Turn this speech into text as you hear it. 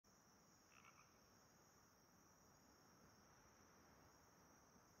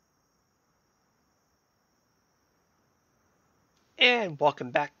And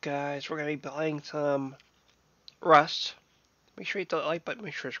welcome back, guys. We're going to be playing some Rust. Make sure you hit the like button,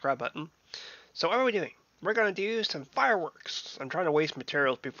 make sure you subscribe button. So what are we doing? We're going to do some fireworks. I'm trying to waste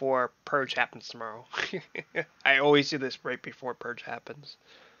materials before Purge happens tomorrow. I always do this right before Purge happens.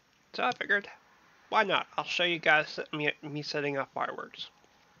 So I figured, why not? I'll show you guys me setting up fireworks.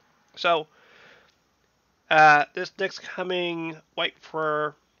 So, this next coming White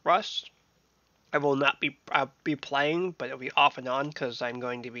for Rust, I will not be playing, but it'll be off and on because I'm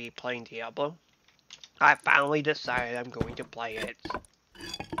going to be playing Diablo. I finally decided I'm going to play it.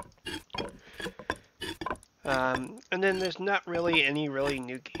 And then there's not really any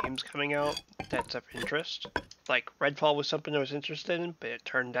new games coming out that's of interest. Like, Redfall was something I was interested in, but it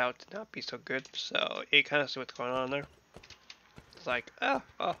turned out to not be so good, so you kind of see what's going on there. It's like, oh,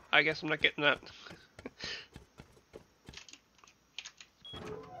 I guess I'm not getting that.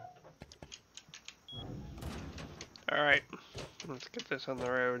 Alright, let's get this on the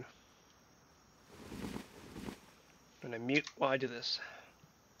road. I'm gonna mute while I do this.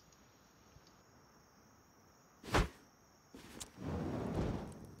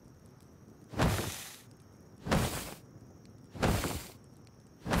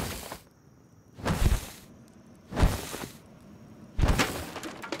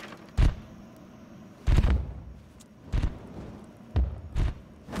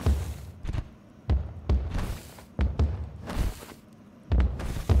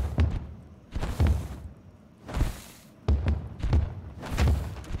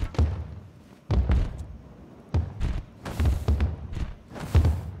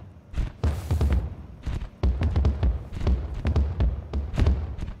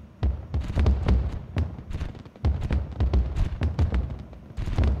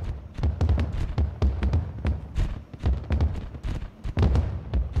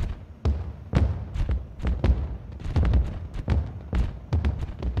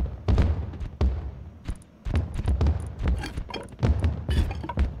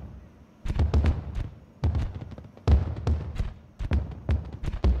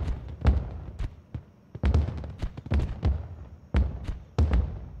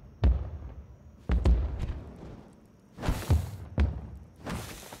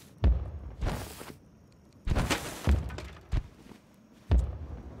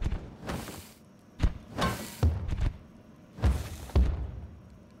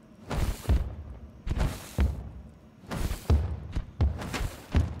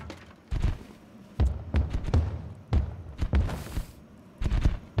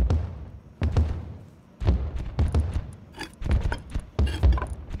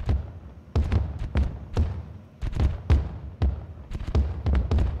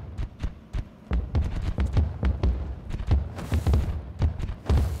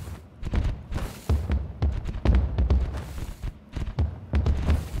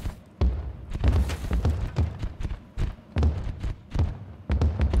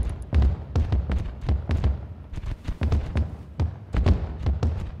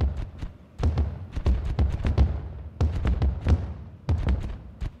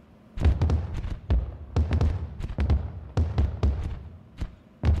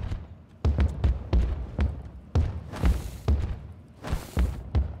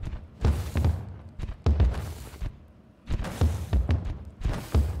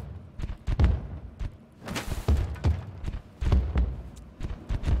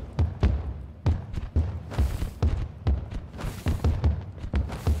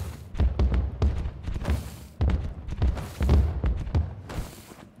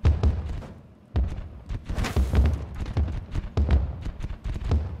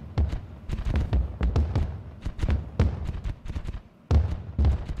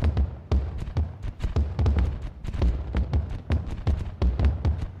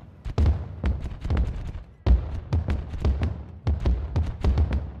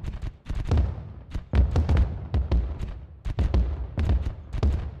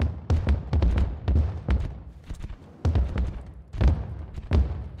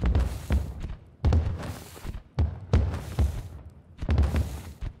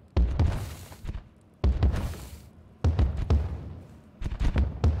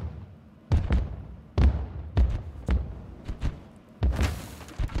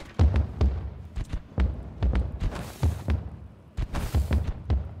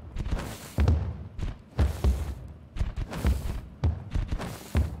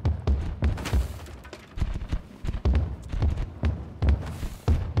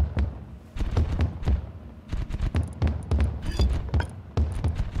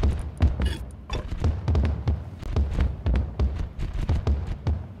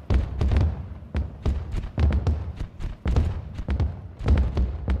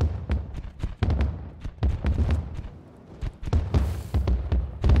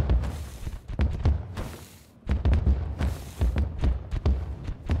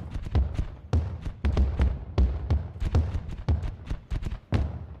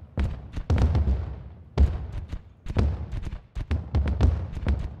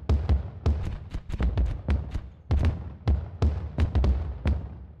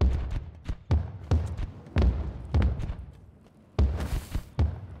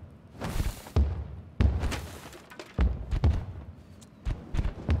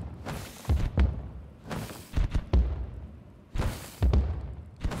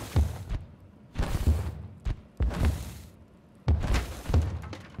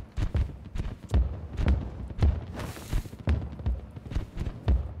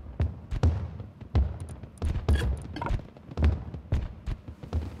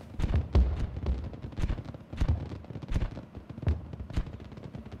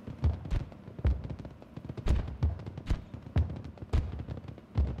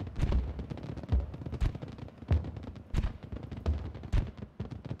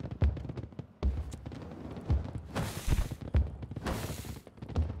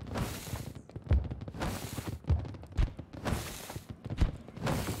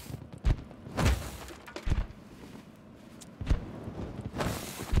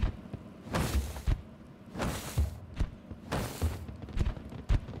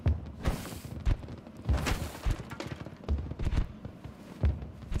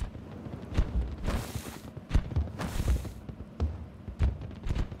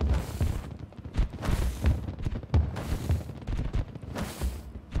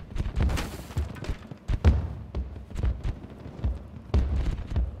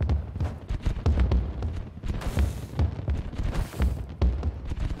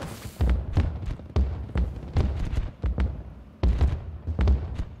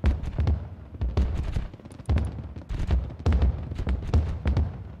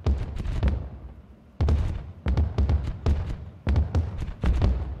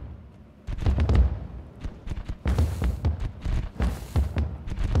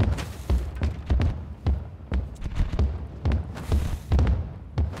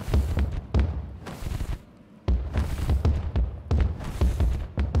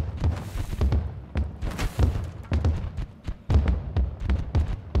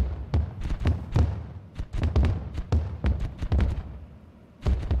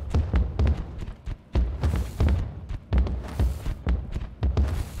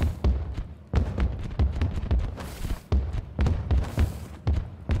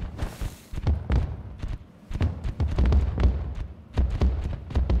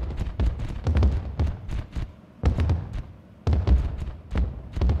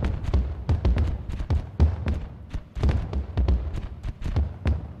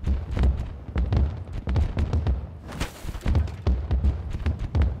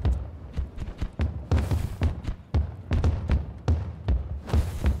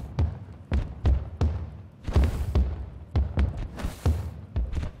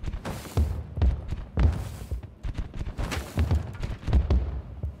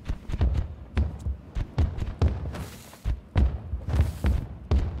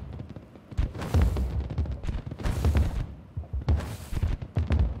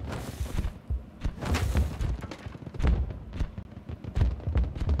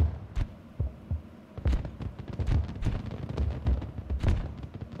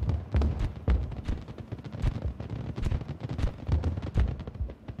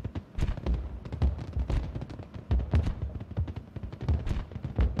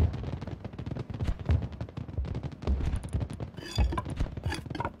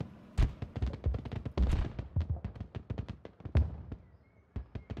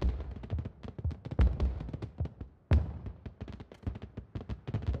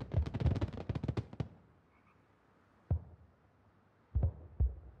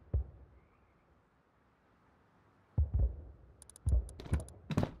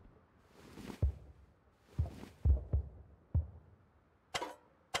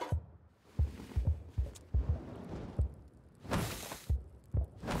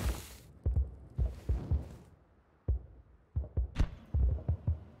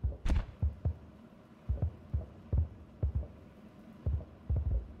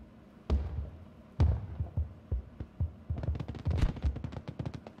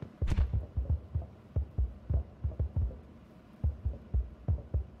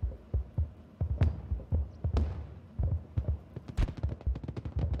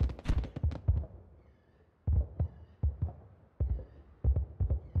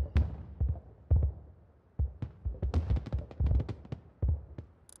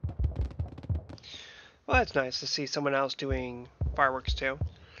 Well, that's nice to see someone else doing fireworks too.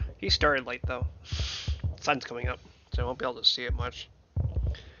 He started late though. Sun's coming up, so I won't be able to see it much.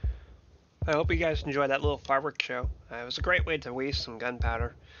 I hope you guys enjoyed that little fireworks show. It was a great way to waste some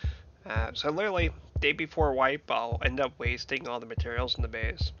gunpowder. So literally, day before wipe, I'll end up wasting all the materials in the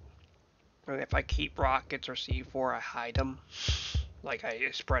base. And if I keep rockets or C4, I hide them. Like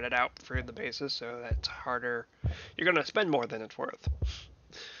I spread it out through the bases, so that's harder. You're gonna spend more than it's worth,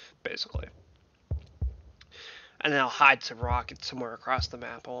 basically. And then I'll hide some rockets somewhere across the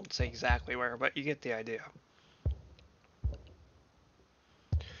map. I won't say exactly where, but you get the idea.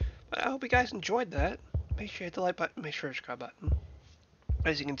 But I hope you guys enjoyed that. Make sure you hit the like button, make sure to subscribe button.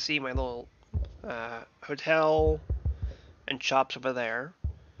 As you can see, my little hotel and shops over there.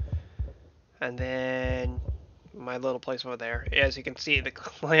 And then my little place over there. As you can see, the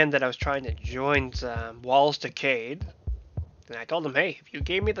clan that I was trying to join's walls decayed. And I told them, hey, if you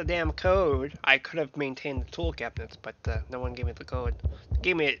gave me the damn code, I could have maintained the tool cabinets, but no one gave me the code. They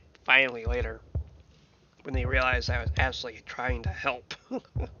gave me it finally later, when they realized I was actually trying to help.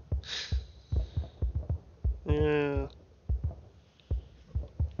 Yeah.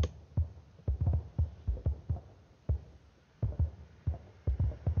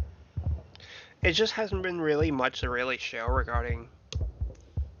 It just hasn't been really much to really show regarding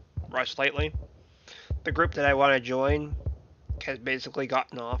Rush lately. The group that I want to join has basically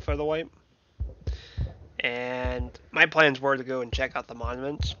gotten off of the wipe. And my plans were to go and check out the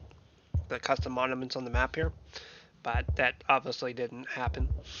monuments, the custom monuments on the map here, but that obviously didn't happen.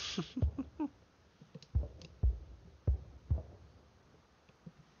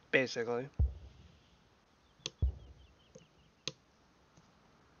 Basically.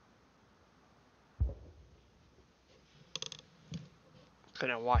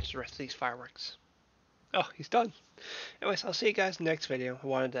 Gonna watch the rest of these fireworks. Oh, he's done. Anyways, I'll see you guys in the next video. I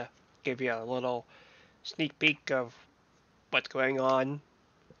wanted to give you a little sneak peek of what's going on.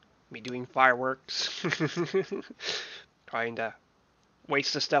 Me doing fireworks. Trying to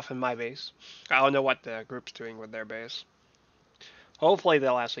waste the stuff in my base. I don't know what the group's doing with their base. Hopefully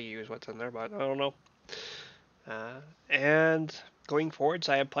they'll actually use what's in there, but I don't know. And going forwards,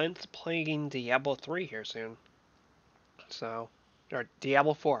 I have plans to playing Diablo 3 here soon. So, or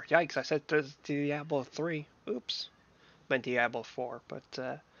Diablo 4. Yikes, I said Diablo 3. Oops. Meant Diablo 4,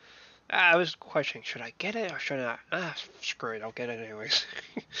 but I was questioning, should I get it or should I not? Screw it, I'll get it anyways.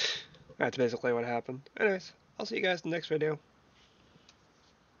 That's basically what happened. Anyways, I'll see you guys in the next video.